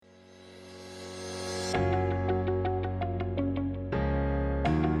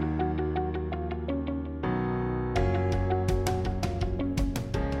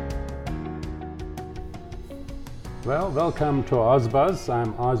Well, welcome to OzBuzz.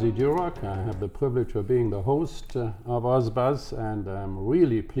 I'm Ozzy Durock. I have the privilege of being the host of OzBuzz, and I'm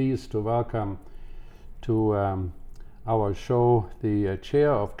really pleased to welcome to our show the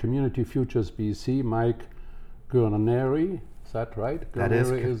chair of Community Futures BC, Mike Guarneri. Is that right? That is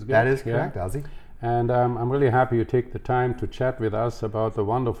good? that is correct, Ozzy. And I'm really happy you take the time to chat with us about the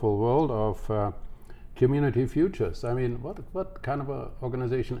wonderful world of Community Futures. I mean, what kind of an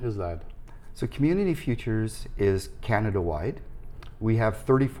organization is that? So Community Futures is Canada-wide. We have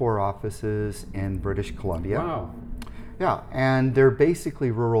 34 offices in British Columbia. Wow. Yeah, and they're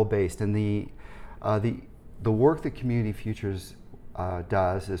basically rural-based. And the work that Community Futures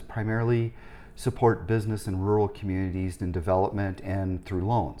does is primarily support business in rural communities in development and through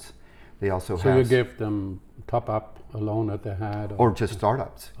loans. They also So you give them top up a loan that they had, or just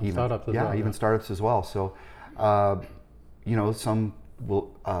startups, even startups as well, even startups as well. So, some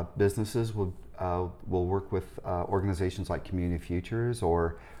businesses will work with organizations like Community Futures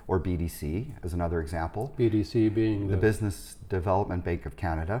or BDC as another example. BDC being the Business Development Bank of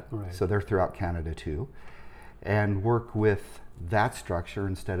Canada. Right. So they're throughout Canada too, and work with that structure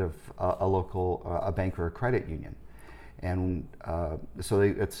instead of a bank or a credit union. And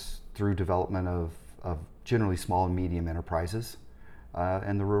it's through development of generally small and medium enterprises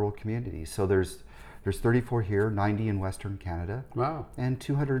and the rural communities. So there's 34 here, 90 in Western Canada. Wow. And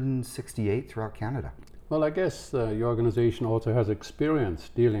 268 throughout Canada. Well, I guess your organization also has experience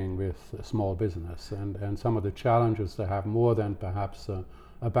dealing with small business and some of the challenges they have more than perhaps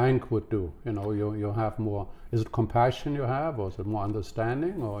a bank would do. You know, you have more, is it compassion you have, or is it more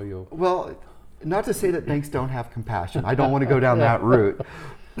understanding, or you? Well, not to say that banks don't have compassion. I don't want to go down that route.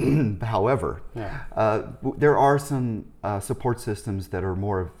 However, there are some support systems that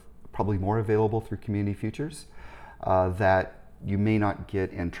are probably more available through Community Futures that you may not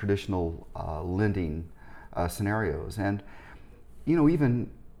get in traditional lending scenarios. And, even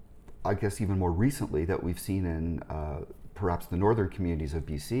more recently that we've seen in perhaps the northern communities of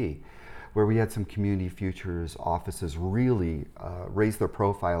BC, where we had some Community Futures offices really raise their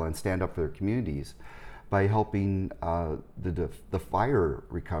profile and stand up for their communities by helping the fire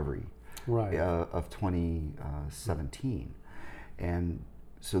recovery of 2017. And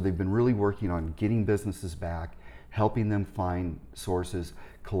so they've been really working on getting businesses back, helping them find sources,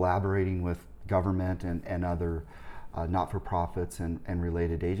 collaborating with government and other not-for-profits and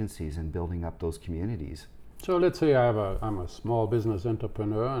related agencies, and building up those communities. So let's say I'm a small business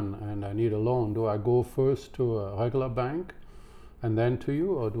entrepreneur and I need a loan. Do I go first to a regular bank and then to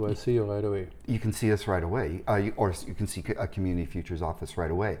you, or do I see you right away? You can see us right away, or you can see a Community Futures office right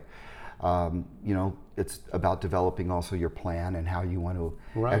away. It's about developing also your plan and how you want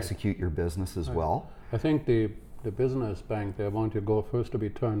to execute your business as well. I think the business bank, they want you to go first to be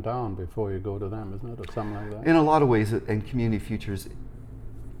turned down before you go to them, isn't it, or something like that? In a lot of ways, and Community Futures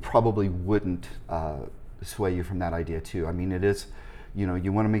probably wouldn't sway you from that idea too. I mean, it is, you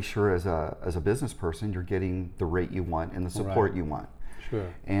want to make sure as a business person you're getting the rate you want and the support you want. Sure.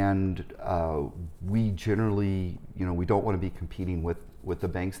 And we generally, we don't want to be competing with the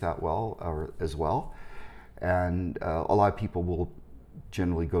banks that well or as well. And a lot of people will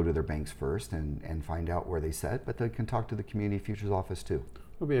generally go to their banks first and find out where they sit, but they can talk to the Community Futures office too.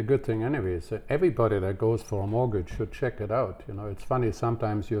 It would be a good thing anyway. So everybody that goes for a mortgage should check it out. It's funny,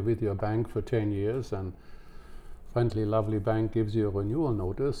 sometimes you're with your bank for 10 years and friendly, lovely bank gives you a renewal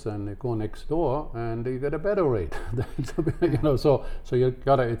notice, and they go next door and you get a better rate. So you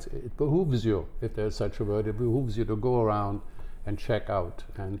gotta. It behooves you, if there's such a word. It behooves you to go around and check out.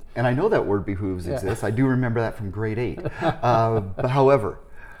 And I know that word behooves exists. I do remember that from grade 8. But however,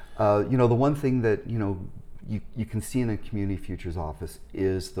 the one thing that you can see in a Community Futures office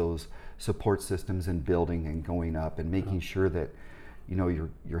is those support systems and building and going up and making sure that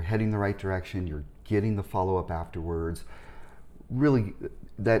you're heading the right direction, you're getting the follow-up afterwards. Really,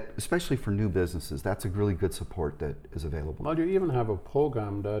 that especially for new businesses, that's a really good support that is available. Well, you even have a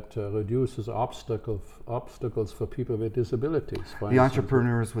program that reduces obstacles for people with disabilities. The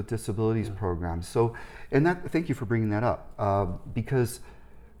Entrepreneurs with Disabilities program. So, thank you for bringing that up, because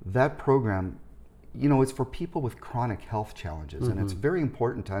that program, it's for people with chronic health challenges, and it's very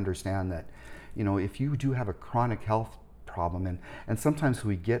important to understand that, if you do have a chronic health problem, and sometimes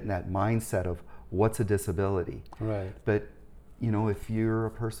we get in that mindset of what's a disability, right? But if you're a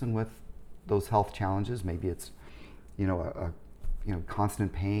person with those health challenges, maybe it's a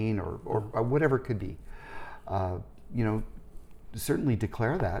constant pain or whatever it could be, certainly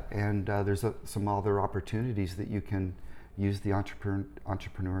declare that, and there's some other opportunities that you can use the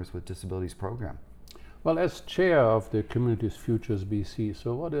Entrepreneurs with Disabilities program. Well, as chair of the Communities Futures BC,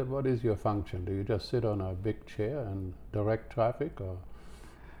 so what is your function? Do you just sit on a big chair and direct traffic, or?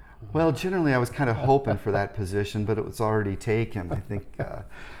 Well, generally I was kind of hoping for that position, but it was already taken. I think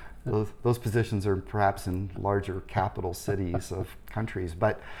those positions are perhaps in larger capital cities of countries,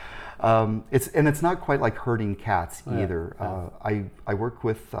 but it's not quite like herding cats either. I work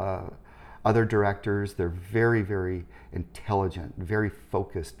with other directors. They're very, very intelligent, very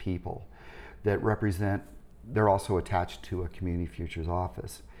focused people that represent. They're also attached to a Community Futures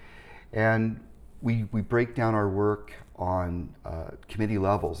office, and we break down our work on committee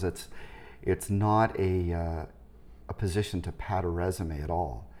levels. It's not a position to pad a resume at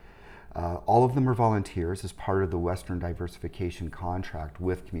all. All of them are volunteers as part of the Western Diversification Contract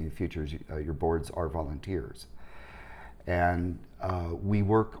with Community Futures. Your boards are volunteers. And we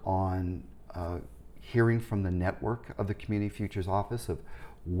work on hearing from the network of the Community Futures office of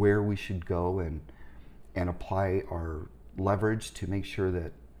where we should go and apply our leverage to make sure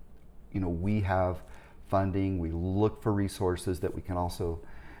that we have funding. We look for resources that we can also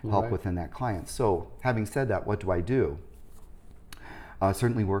help within that client. So having said that, what do I do?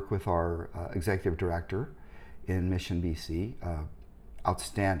 Certainly work with our executive director in Mission BC,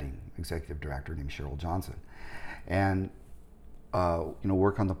 outstanding executive director named Cheryl Johnson, and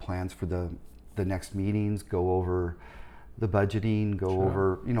work on the plans for the next meetings, go over the budgeting, go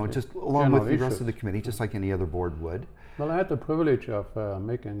over just along with the rest of the committee, just like any other board would. Well, I had the privilege of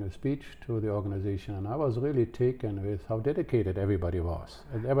making a speech to the organization, and I was really taken with how dedicated everybody was.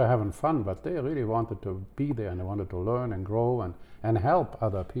 They were having fun, but they really wanted to be there, and they wanted to learn and grow and help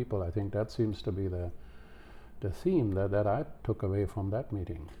other people. I think that seems to be the theme that I took away from that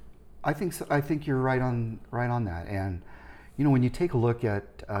meeting. I think so. I think you're right on that. And when you take a look at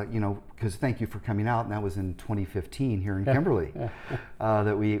because thank you for coming out, and that was in 2015 here in Kimberley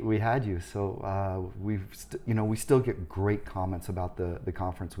that we had you. So we still get great comments about the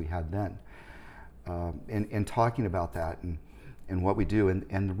conference we had then, and talking about that and what we do,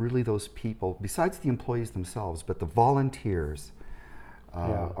 and really those people, besides the employees themselves, but the volunteers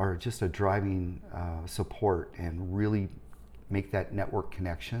are just a driving support and really make that network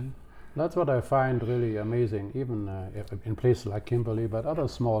connection. That's what I find really amazing, even in places like Kimberley, but other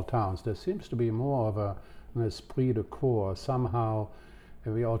small towns. There seems to be more of an esprit de corps. Somehow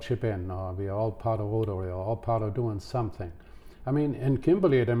we all chip in, or we are all part of Rotary, or all part of doing something. I mean, in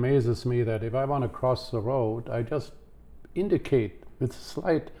Kimberley, it amazes me that if I want to cross the road, I just indicate with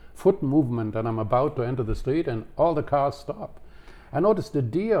slight foot movement that I'm about to enter the street, and all the cars stop. I noticed the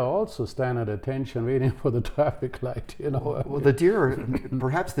deer also stand at attention waiting for the traffic light, Well, the deer,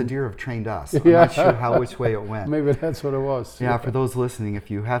 perhaps the deer have trained us. I'm not sure which way it went. Maybe that's what it was. Yeah, for those listening, if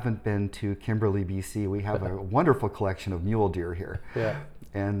you haven't been to Kimberley, BC, we have a wonderful collection of mule deer here. Yeah.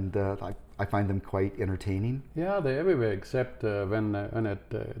 And I find them quite entertaining. Yeah, they're everywhere except when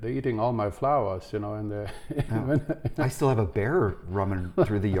they're eating all my flowers, and I still have a bear roaming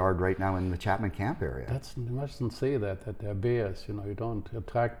through the yard right now in the Chapman Camp area. You mustn't say that they're bears, you don't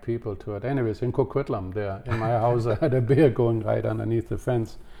attract people to it. Anyways, in Coquitlam, there in my house, I had a bear going right underneath the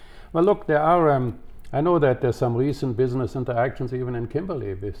fence. Well, look, there are, I know that there's some recent business interactions even in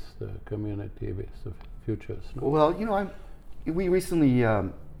Kimberley with the community, with the futures. No? Well, we recently,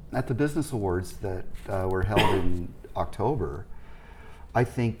 at the Business Awards that were held in October, I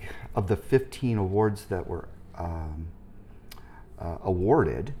think of the 15 awards that were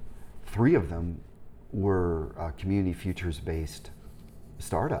awarded, 3 of them were Community Futures-based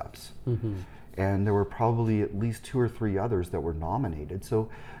startups. Mm-hmm. And there were probably at least 2 or 3 others that were nominated. So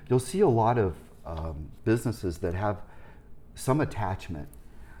you'll see a lot of businesses that have some attachment,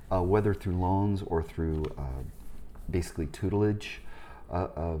 whether through loans or through basically tutelage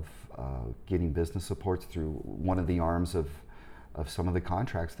of getting business supports through one of the arms of some of the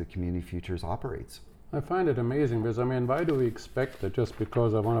contracts that Community Futures operates. I find it amazing because, why do we expect that just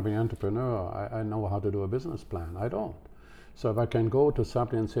because I want to be an entrepreneur, I know how to do a business plan? I don't. So if I can go to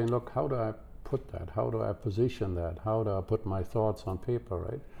something and say, look, how do I put that? How do I position that? How do I put my thoughts on paper,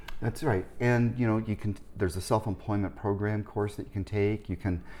 right? That's right. And, there's a self-employment program course that you can take. You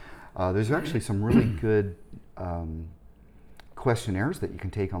can, there's actually some really good questionnaires that you can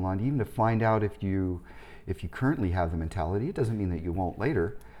take online, even to find out if you currently have the mentality. It doesn't mean that you won't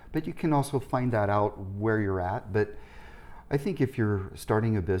later, but you can also find that out where you're at. But I think if you're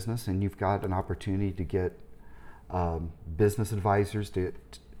starting a business and you've got an opportunity to get business advisors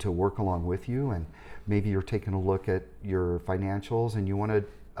to work along with you, and maybe you're taking a look at your financials and you want to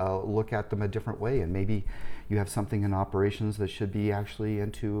look at them a different way, and maybe you have something in operations that should be actually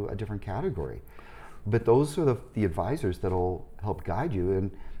into a different category. But those are the advisors that'll help guide you,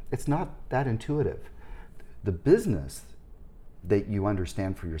 and it's not that intuitive. The business that you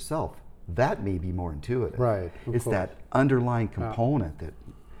understand for yourself, that may be more intuitive. Right. It's that underlying component that.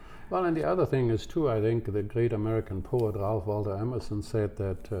 Well, and the other thing is too, I think the great American poet Ralph Waldo Emerson said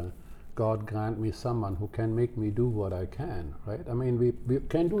that God grant me someone who can make me do what I can, right? I mean, we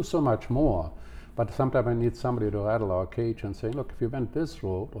can do so much more, but sometimes I need somebody to rattle our cage and say, look, if you went this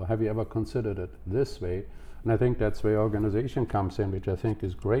road, or have you ever considered it this way? And I think that's where organization comes in, which I think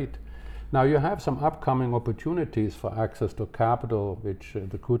is great. Now, you have some upcoming opportunities for access to capital, which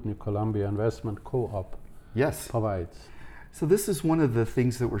the Kootenai Columbia Investment Co-op provides. So this is one of the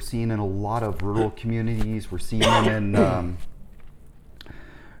things that we're seeing in a lot of rural communities. We're seeing them in,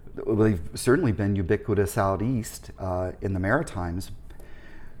 they've certainly been ubiquitous out east in the Maritimes.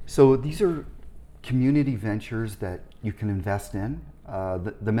 So these are community ventures that you can invest in.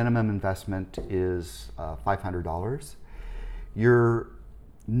 The minimum investment is $500. You're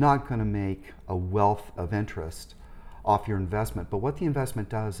not going to make a wealth of interest off your investment, but what the investment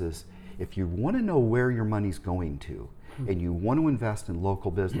does is, if you want to know where your money's going to, and you want to invest in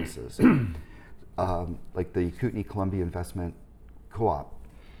local businesses, like the Kootenai Columbia Investment Co-op,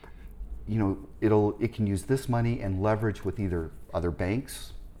 it can use this money and leverage with either other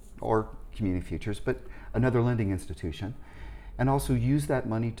banks or Community Futures, but another lending institution, and also use that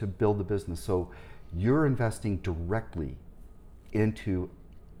money to build the business. So you're investing directly into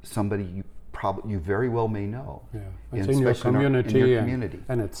somebody you very well may know. Yeah, it's in your community, in your community.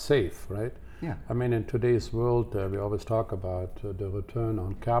 And it's safe, right? Yeah. I mean, in today's world, we always talk about the return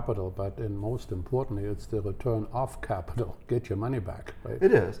on capital, but most importantly, it's the return of capital. Get your money back, right?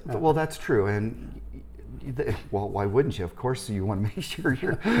 It is. Well, that's true. And why wouldn't you? Of course, you want to make sure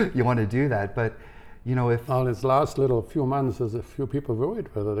you want to do that. But if this last little few months, there's a few people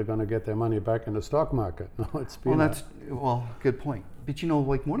worried whether they're going to get their money back in the stock market. It's been good point. But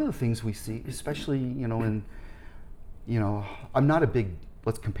like one of the things we see, especially I'm not a big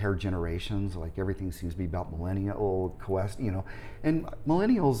let's compare generations. Like everything seems to be about millennial quest, and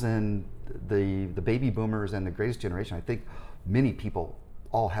millennials and the baby boomers and the greatest generation. I think many people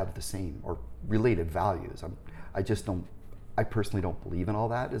all have the same or related values. I personally don't believe in all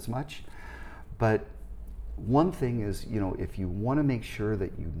that as much. But one thing is, if you want to make sure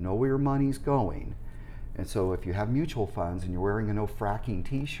that you know where your money's going, and so if you have mutual funds and you're wearing a no fracking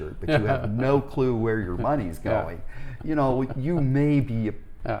T-shirt, but you have no clue where your money's going, you may be,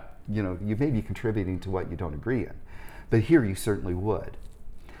 you may be contributing to what you don't agree in. But here you certainly would.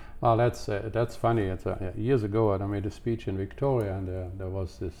 Well, that's funny. It's years ago, I made a speech in Victoria, and there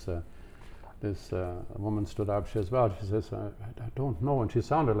was this woman stood up. She says, "Well," she says, "I don't know," and she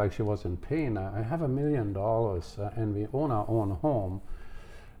sounded like she was in pain. I have $1 million, and we own our own home.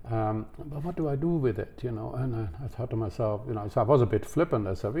 But what do I do with it? And I thought to myself, so I was a bit flippant.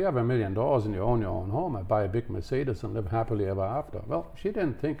 I said, "We have $1 million, and you own your own home. I buy a big Mercedes and live happily ever after." Well, she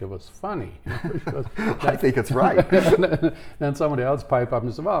didn't think it was funny. I think it's right. Then somebody else piped up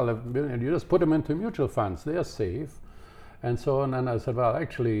and said, "Well, you just put them into mutual funds. They're safe." And so, and then I said, well,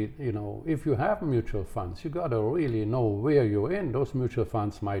 actually, if you have mutual funds, you got to really know where you're in. Those mutual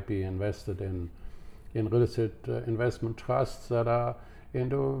funds might be invested in real estate investment trusts that are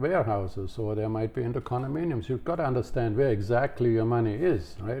into warehouses, or they might be into condominiums. You've got to understand where exactly your money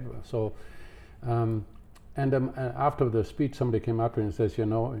is, right? So, after the speech, somebody came up to me and says,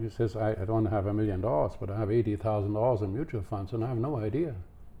 he says, I don't have $1 million, but I have $80,000 in mutual funds, and I have no idea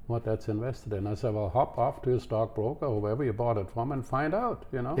what that's invested in. I said, well, hop off to your stockbroker or wherever you bought it from and find out,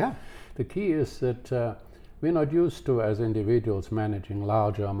 Yeah. The key is that we're not used to, as individuals, managing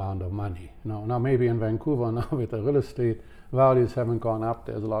larger amount of money. Now maybe in Vancouver now with the real estate values haven't gone up,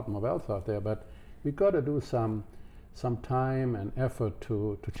 there's a lot more wealth out there, but we've got to do some time and effort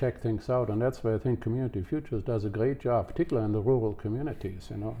to check things out, and that's where I think Community Futures does a great job, particularly in the rural communities.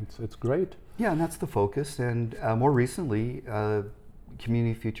 It's great. Yeah, and that's the focus. And more recently,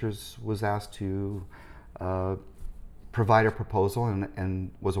 Community Futures was asked to provide a proposal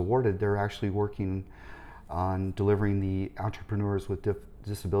and was awarded. They're actually working on delivering the Entrepreneurs with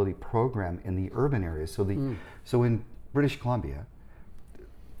Disability program in the urban areas. So in British Columbia,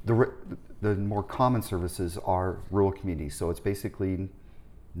 the more common services are rural communities. So it's basically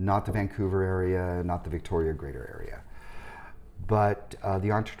not the Vancouver area, not the Victoria Greater area. But the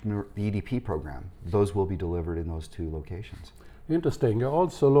EDP program, those will be delivered in those two locations. Interesting. You're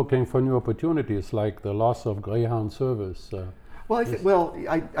also looking for new opportunities like the loss of Greyhound service.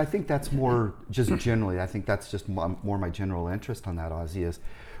 I think that's more just generally. I think that's just more my general interest on that, Ozzy, is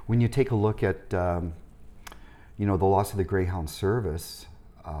when you take a look at the loss of the Greyhound service.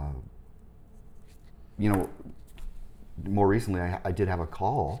 More recently, I did have a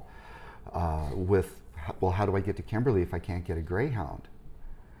call with well, how do I get to Kimberley if I can't get a Greyhound?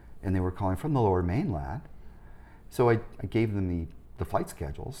 And they were calling from the Lower Mainland. So I gave them the flight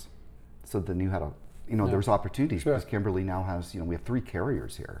schedules so they knew how to, there was opportunities because Kimberley now has, we have 3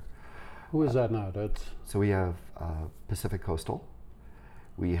 carriers here. Who is that now? So we have Pacific Coastal,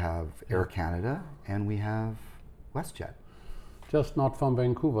 we have Air Canada, and we have WestJet. Just not from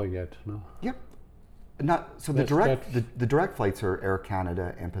Vancouver yet, no? Yep. The direct flights are Air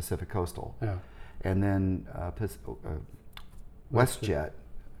Canada and Pacific Coastal. Yeah. And then WestJet,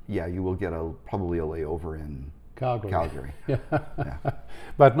 you will get probably a layover in Calgary. Yeah.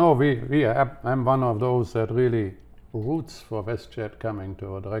 But no, I'm one of those that really roots for WestJet coming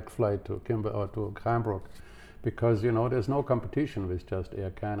to a direct flight to to Cranbrook, because there's no competition with just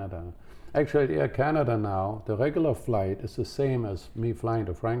Air Canada. Actually, Air Canada now, the regular flight is the same as me flying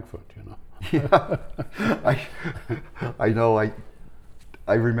to Frankfurt. Yeah, I know.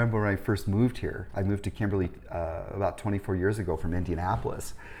 I remember when I first moved here. I moved to Kimberley about 24 years ago from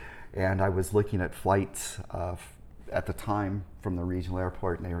Indianapolis, and I was looking at flights at the time from the regional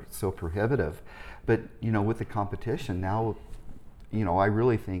airport, and they were so prohibitive. But with the competition now, I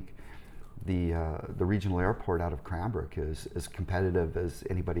really think the regional airport out of Cranbrook is as competitive as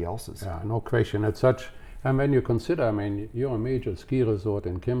anybody else's. Yeah, no question. It's such, and when you consider, you're a major ski resort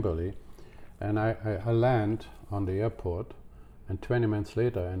in Kimberley, and I land on the airport, and 20 minutes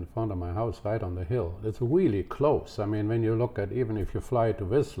later in front of my house, right on the hill. It's really close. When you look at, even if you fly to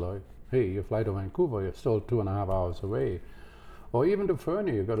Whistler, hey, you fly to Vancouver, you're still 2.5 hours away. Or even to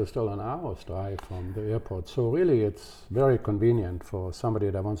Fernie, you've got still an hour's drive from the airport. So really, it's very convenient for somebody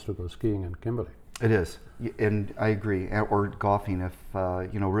that wants to go skiing in Kimberley. It is, and I agree. Or golfing, if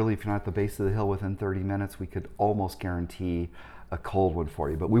really, if you're not at the base of the hill within 30 minutes, we could almost guarantee a cold one for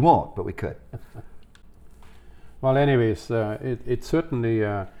you. But we won't, but we could. Well, anyways, it certainly,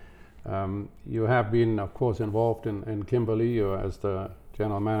 you have been, of course, involved in Kimberley as the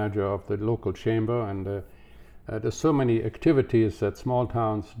general manager of the local chamber, and there's so many activities that small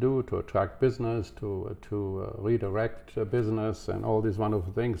towns do to attract business, to redirect business, and all these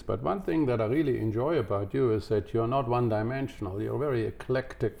wonderful things. But one thing that I really enjoy about you is that you're not one-dimensional. You're a very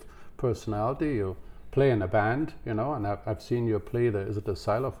eclectic personality. You play in a band, and I've seen you play is it the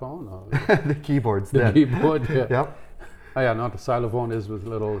xylophone? Or the keyboards. The keyboard, yeah. Yep. Oh yeah, not the xylophone is with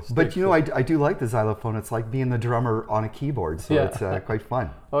little sticks. But I do like the xylophone. It's like being the drummer on a keyboard, so it's quite fun.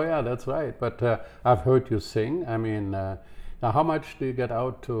 Oh yeah, that's right. But I've heard you sing. Now how much do you get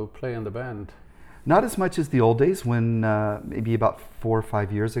out to play in the band? Not as much as the old days when maybe about 4 or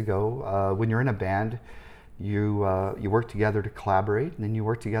 5 years ago. When you're in a band, you work together to collaborate, and then you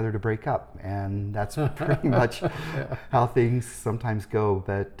work together to break up, and that's pretty much how things sometimes go.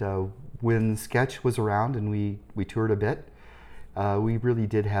 But when Sketch was around and we toured a bit, we really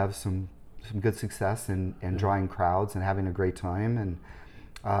did have some good success in drawing crowds and having a great time, and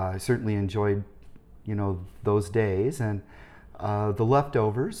I certainly enjoyed those days. And the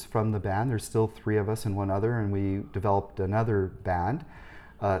leftovers from the band, there's still 3 of us and 1 other, and we developed another band.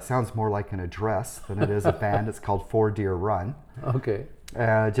 It sounds more like an address than it is a band. It's called 4 Deer Run. Okay.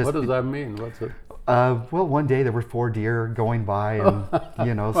 What does that mean? What's it? Well, one day there were 4 deer going by, and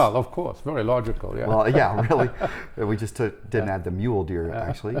Well, of course, very logical. Yeah. Well, yeah, really. We just didn't add the mule deer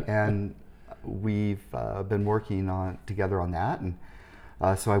actually, and we've been working together on that, and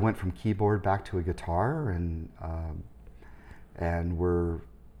so I went from keyboard back to a guitar, and we're.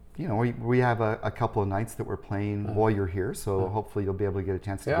 We have a couple of nights that we're playing while you're here, so hopefully you'll be able to get a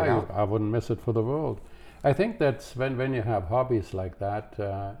chance to get out. I wouldn't miss it for the world. I think that's when you have hobbies like that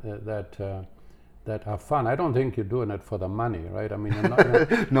that are fun. I don't think you're doing it for the money, right? You're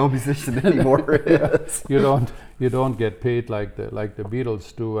not, no musician anymore is. You don't get paid like the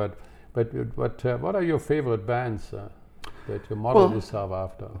Beatles do. But what are your favorite bands that you model yourself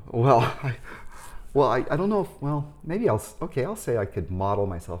after? Well, I don't know if, maybe I'll say I could model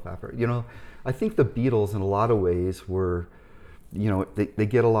myself after. I think the Beatles in a lot of ways were, they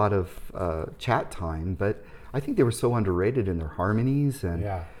get a lot of chat time, but I think they were so underrated in their harmonies and,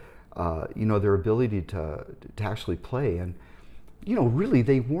 their ability to actually play. And, really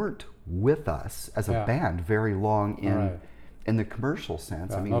they weren't with us as a band very long in the commercial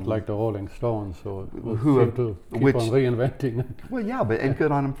sense. Not like the Rolling Stones, who seem to keep on reinventing. Well, yeah, and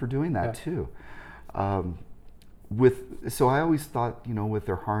good on them for doing that too. So I always thought, with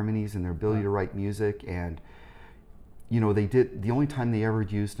their harmonies and their ability to write music, and they did, the only time they ever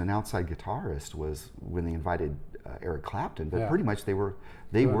used an outside guitarist was when they invited Eric Clapton, but pretty much they were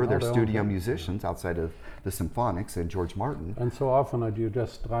their studio musicians outside of the Symphonics and George Martin. And so often you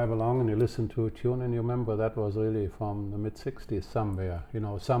just drive along and you listen to a tune and you remember that was really from the mid-60s somewhere. You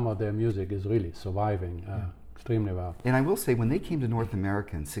know, some of their music is really surviving extremely well. And I will say, when they came to North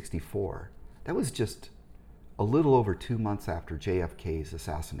America in '64, that was just a little over 2 months after JFK's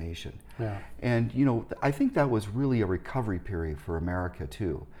assassination. Yeah. And, you know, I think that was really a recovery period for America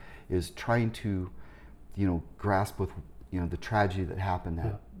too, is trying to, you know, grasp with, you know, the tragedy that happened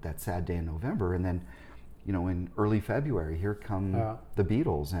that sad day in November. And then, you know, in early February, here come the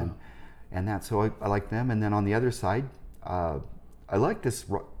Beatles and that. So I like them. And then on the other side, I like this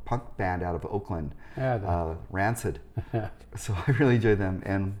punk band out of Oakland, Rancid. So I really enjoy them.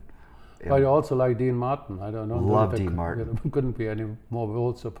 And but you also like Dean Martin. I don't know. Love Dean Martin. Couldn't be any more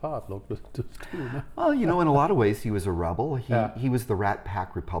worlds apart. Look, well, you know, in a lot of ways, he was a rebel. He was the Rat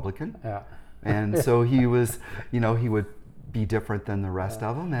Pack Republican. Yeah. And so he was, you know, he would be different than the rest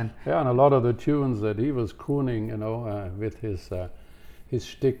of them. And a lot of the tunes that he was crooning, you know, with his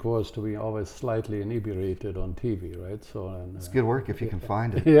shtick was to be always slightly inebriated on TV, right? So it's good work if you can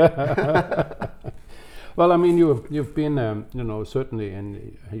find it. Yeah. Well, I mean, you've been, you know, certainly,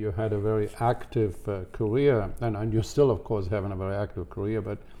 and you had a very active career, and you're still, of course, having a very active career.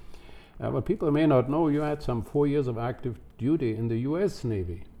 But what people may not know, you had some 4 years of active duty in the U.S.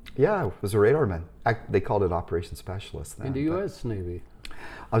 Navy. Yeah, I was a radarman. They called it Operations Specialist then. In the U.S. Navy.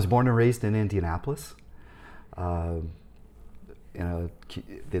 I was born and raised in Indianapolis. The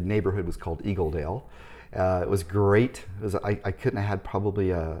neighborhood was called Eagledale. It was great. I couldn't have had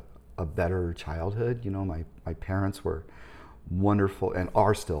probably a better childhood. You know, my parents were wonderful and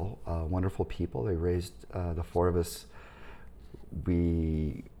are still wonderful people. They raised the four of us.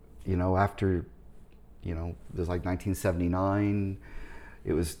 We, you know, after, you know, it was like 1979,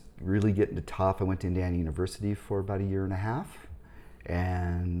 it was really getting tough. I went to Indiana University for about 1.5 years,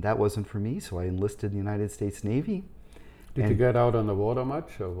 and that wasn't for me, so I enlisted in the United States Navy. Did you get out on the water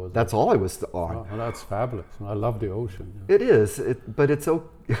much, or was that's all I was on? Oh, well, that's fabulous. I love the ocean. It is, but it's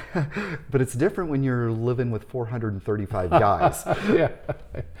but it's different when you're living with 435 guys.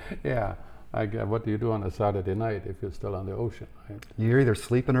 Yeah. What do you do on a Saturday night if you're still on the ocean? Right? You're either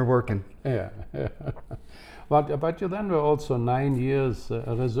sleeping or working. Yeah. But you then were also 9 years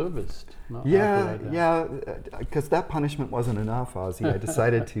a reservist. No? Yeah, because that punishment wasn't enough, Ozzy. I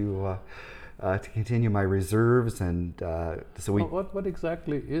decided to continue my reserves, and so we. What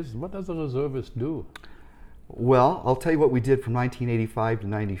exactly what does a reservist do? Well, I'll tell you what we did from 1985 to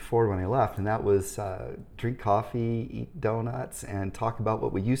 '94 when I left, and that was drink coffee, eat donuts, and talk about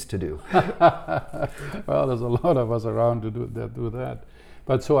what we used to do. Well, there's a lot of us around to do that.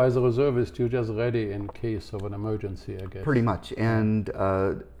 But so as a reservist, you're just ready in case of an emergency, I guess. Pretty much. And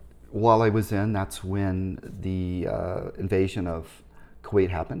while I was in, that's when the invasion of Kuwait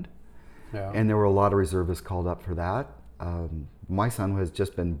happened. Yeah. And there were a lot of reservists called up for that. My son has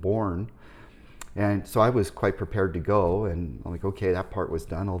just been born. And so I was quite prepared to go, and I'm like, okay, that part was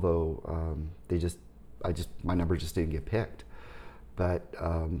done, although my number just didn't get picked. But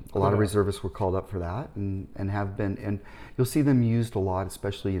a lot of reservists were called up for that, and have been, and you'll see them used a lot,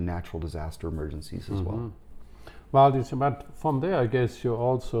 especially in natural disaster emergencies as well. Well, but from there, I guess you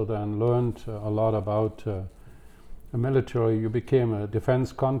also then learned a lot about the military. You became a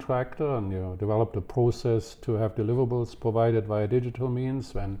defense contractor, and you developed a process to have deliverables provided via digital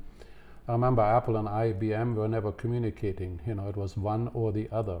means. When I remember Apple and IBM were never communicating. You know, it was one or the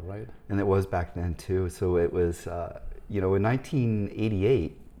other, right? And it was back then too. So it was, you know, in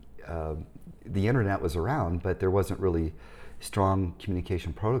 1988, the internet was around, but there wasn't really strong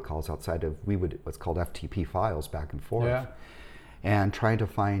communication protocols outside of what's called FTP files back and forth. Yeah. And trying to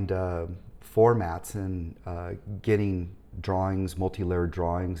find formats and getting drawings, multi-layered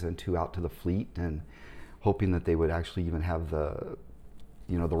drawings, out to the fleet, and hoping that they would actually even have the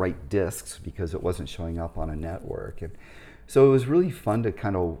right disks, because it wasn't showing up on a network. And so it was really fun to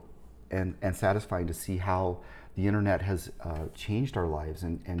kind of, and satisfying to see how the internet has changed our lives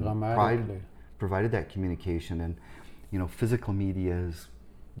and provided that communication. And, you know, physical media has,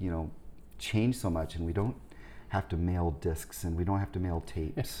 you know, changed so much, and we don't have to mail discs, and we don't have to mail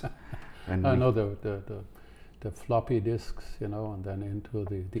tapes. And I know the floppy disks, you know, and then into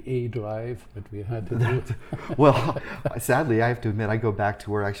the A drive that we had to do. Well, sadly, I have to admit, I go back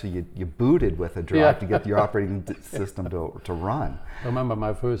to where actually you booted with a drive to get your operating system to run. I remember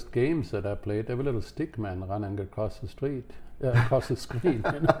my first games that I played, there were little stick men running across the street, across the screen.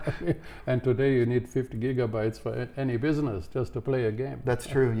 You know? And today you need 50 gigabytes for any business just to play a game. That's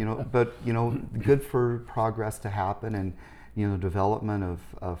true, you know, but, you know, good for progress to happen, and, you know, development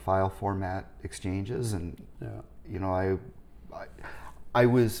of file format exchanges, and you know, I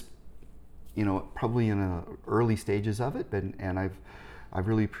was, you know, probably in the early stages of it, and I've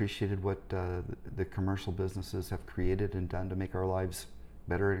really appreciated what the commercial businesses have created and done to make our lives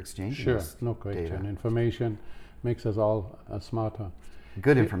better at exchanging. Sure, no question. Information makes us all smarter.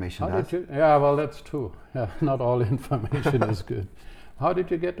 Good information does. Yeah, well, that's true. Yeah, not all information is good. How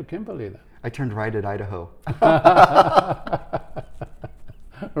did you get to Kimberley then? I turned right at Idaho.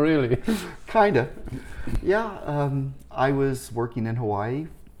 Really? Kinda. Yeah, I was working in Hawaii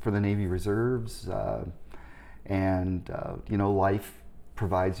for the Navy Reserves, and you know, life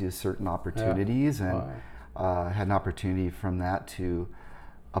provides you certain opportunities, and had an opportunity from that to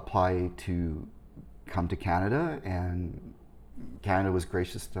apply to come to Canada, and Canada was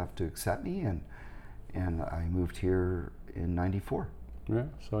gracious enough to accept me, and I moved here in '94. Yeah,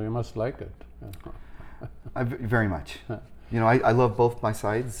 so you must like it. Very much. You know, I love both my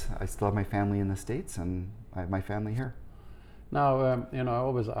sides. I still have my family in the States, and I have my family here. Now, you know, I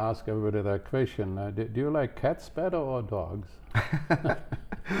always ask everybody that question. Do you like cats better or dogs?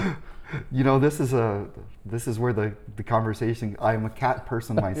 You know, this is where the conversation. I'm a cat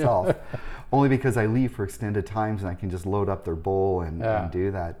person myself, only because I leave for extended times and I can just load up their bowl and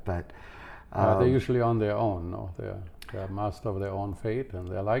do that. But they're usually on their own. No, they're master of their own fate, and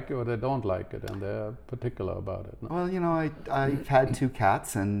they like it or they don't like it, and they're particular about it. No? Well, you know, I've had 2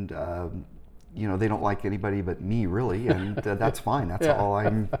 cats, and you know, they don't like anybody but me, really, and that's fine. That's all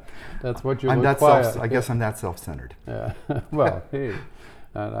I'm. That's what you require. I guess I'm that self-centered. Yeah. Well, hey,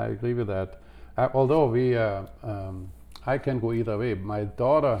 and I agree with that. Although I can go either way. My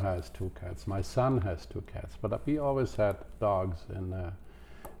daughter has 2 cats. My son has 2 cats. But we always had dogs, and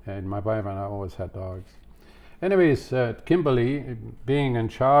my wife and I always had dogs. Anyways, Kimberley, being in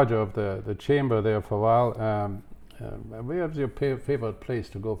charge of the chamber there for a while, where's your favorite place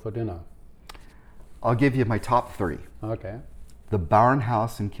to go for dinner? I'll give you my top 3. Okay. The Barn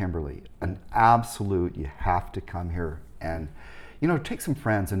House in Kimberley, an absolute, you have to come here and, you know, take some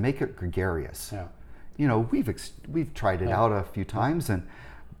friends and make it gregarious. Yeah. You know, we've tried it out a few times,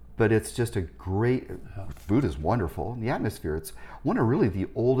 but it's just a great, food is wonderful, and the atmosphere, it's one of really the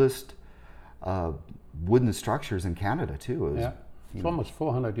oldest wooden structures in Canada too. It's almost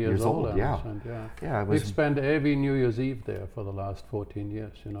 400 years old. We've spent every New Year's Eve there for the last 14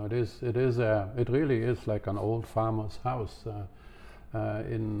 years. You know, it really is like an old farmer's house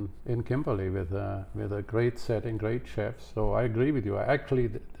in Kimberley with a great setting, great chefs. So I agree with you. I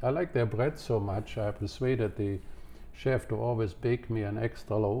like their bread so much. I persuaded the chef to always bake me an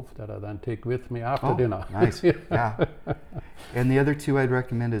extra loaf that I then take with me after dinner. Nice. Yeah. And the other 2 I'd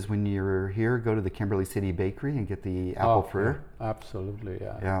recommend is when you're here, go to the Kimberley City Bakery and get the apple fritter. Yeah, absolutely,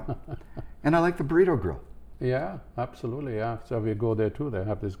 yeah. Yeah. And I like the burrito grill. Yeah, absolutely, yeah. So we go there too. They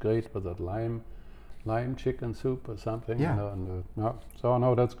have this great, was it lime chicken soup or something? Yeah. You know, so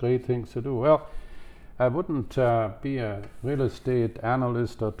no, that's great things to do. Well, I wouldn't be a real estate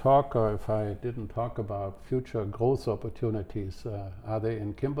analyst or talker if I didn't talk about future growth opportunities. Are they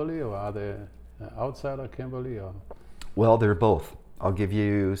in Kimberley or are they outside of Kimberley? Or? Well, they're both. I'll give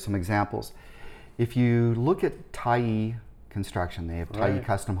you some examples. If you look at Tyee Construction, they have Tyee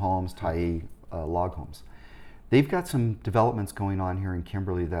Custom Homes, Tyee Log Homes. They've got some developments going on here in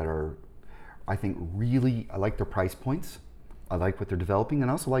Kimberley that are, I think, really, I like their price points. I like what they're developing,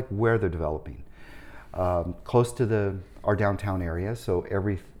 and I also like where they're developing. Close to our downtown area, so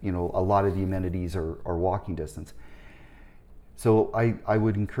a lot of the amenities are walking distance. So I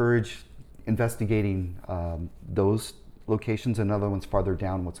would encourage investigating those locations and other ones farther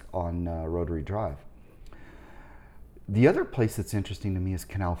down what's on Rotary Drive. The other place that's interesting to me is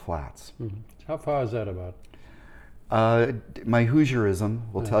Canal Flats. Mm-hmm. How far is that about? My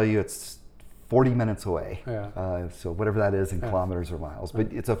Hoosierism will tell you it's 40 minutes away. Yeah. So whatever that is in kilometers or miles,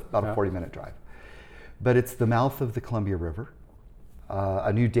 but it's about a 40-minute drive. But it's the mouth of the Columbia River.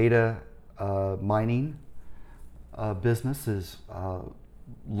 A new data mining business is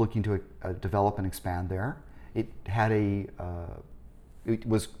looking to develop and expand there. It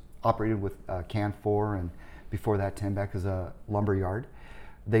was operated with Canfor, and before that Tembec as a lumber yard.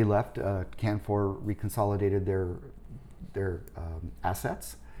 They left. Canfor reconsolidated their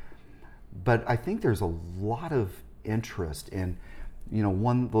assets. But I think there's a lot of interest in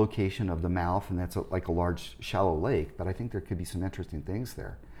one location of the mouth, and that's like a large shallow lake, but I think there could be some interesting things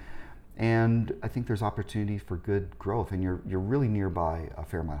there. And I think there's opportunity for good growth, and you're really nearby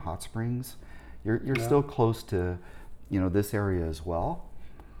Fairmont Hot Springs. You're still close to this area as well,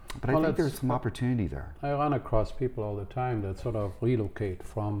 but I think there's some opportunity there. I run across people all the time that sort of relocate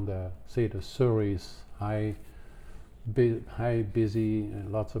from the Surrey's high high, busy,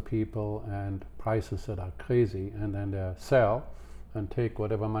 lots of people, and prices that are crazy, and then they sell and take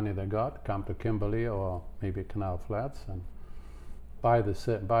whatever money they got, come to Kimberley or maybe Canal Flats, and buy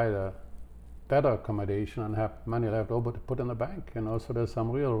the better accommodation and have money left over to put in the bank. So there's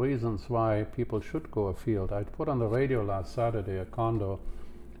some real reasons why people should go afield. I put on the radio last Saturday a condo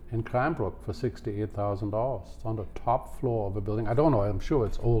in Cranbrook for $68,000. It's on the top floor of a building. I don't know, I'm sure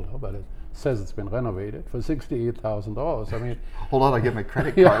it's older, but it says it's been renovated for $68,000. I mean, hold on, I get my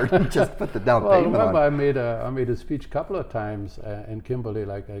credit card and just put the down payment remember, on. I made a speech a couple of times in Kimberley,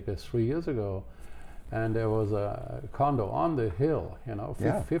 like I guess 3 years ago, and there was a condo on the hill,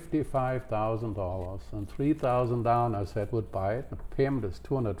 $55,000 and $3,000 down. I said would buy it. The payment is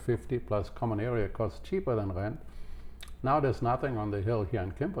 $250 plus common area costs, cheaper than rent. Now there's nothing on the hill here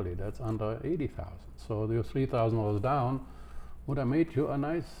in Kimberley that's under $80,000. So your $3,000 down would have made you a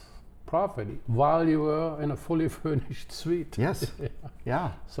nice profit while you were in a fully furnished suite. Yes.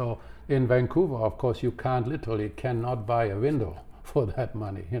 Yeah. So in Vancouver, of course, you cannot buy a window for that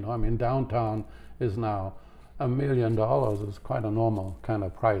money. Downtown is now $1 million. Is quite a normal kind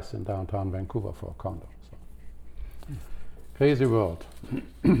of price in downtown Vancouver for a condo. So. Crazy world.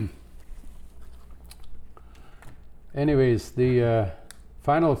 Anyways, the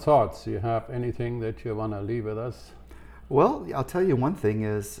final thoughts. You have anything that you want to leave with us? Well, I'll tell you one thing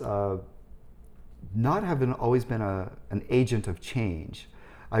is not having always been an agent of change.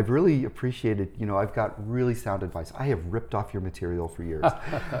 I've really appreciated, I've got really sound advice. I have ripped off your material for years.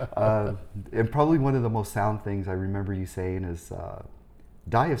 And probably one of the most sound things I remember you saying is,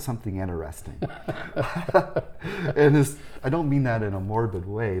 die of something interesting. And I don't mean that in a morbid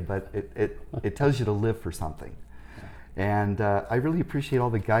way, but it tells you to live for something. And I really appreciate all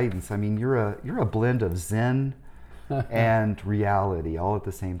the guidance. I mean, you're a blend of Zen and reality all at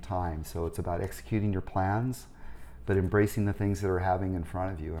the same time. So it's about executing your plans, but embracing the things that are happening in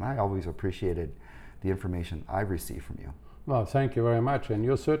front of you. And I always appreciated the information I've received from you. Well, thank you very much. And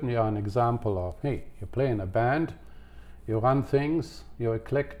you certainly are an example of, hey, you play in a band, you run things, you're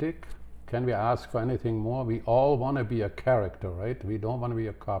eclectic. Can we ask for anything more? We all want to be a character, right? We don't want to be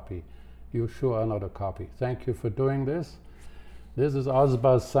a copy. You sure are not a copy. Thank you for doing this. This is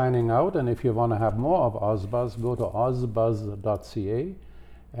Ozbuzz signing out, and if you want to have more of Ozbuzz, go to ozbuzz.ca.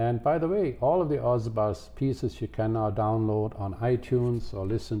 And by the way, all of the Ozbuzz pieces you can now download on iTunes or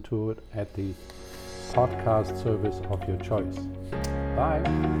listen to it at the podcast service of your choice.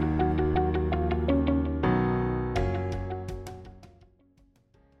 Bye.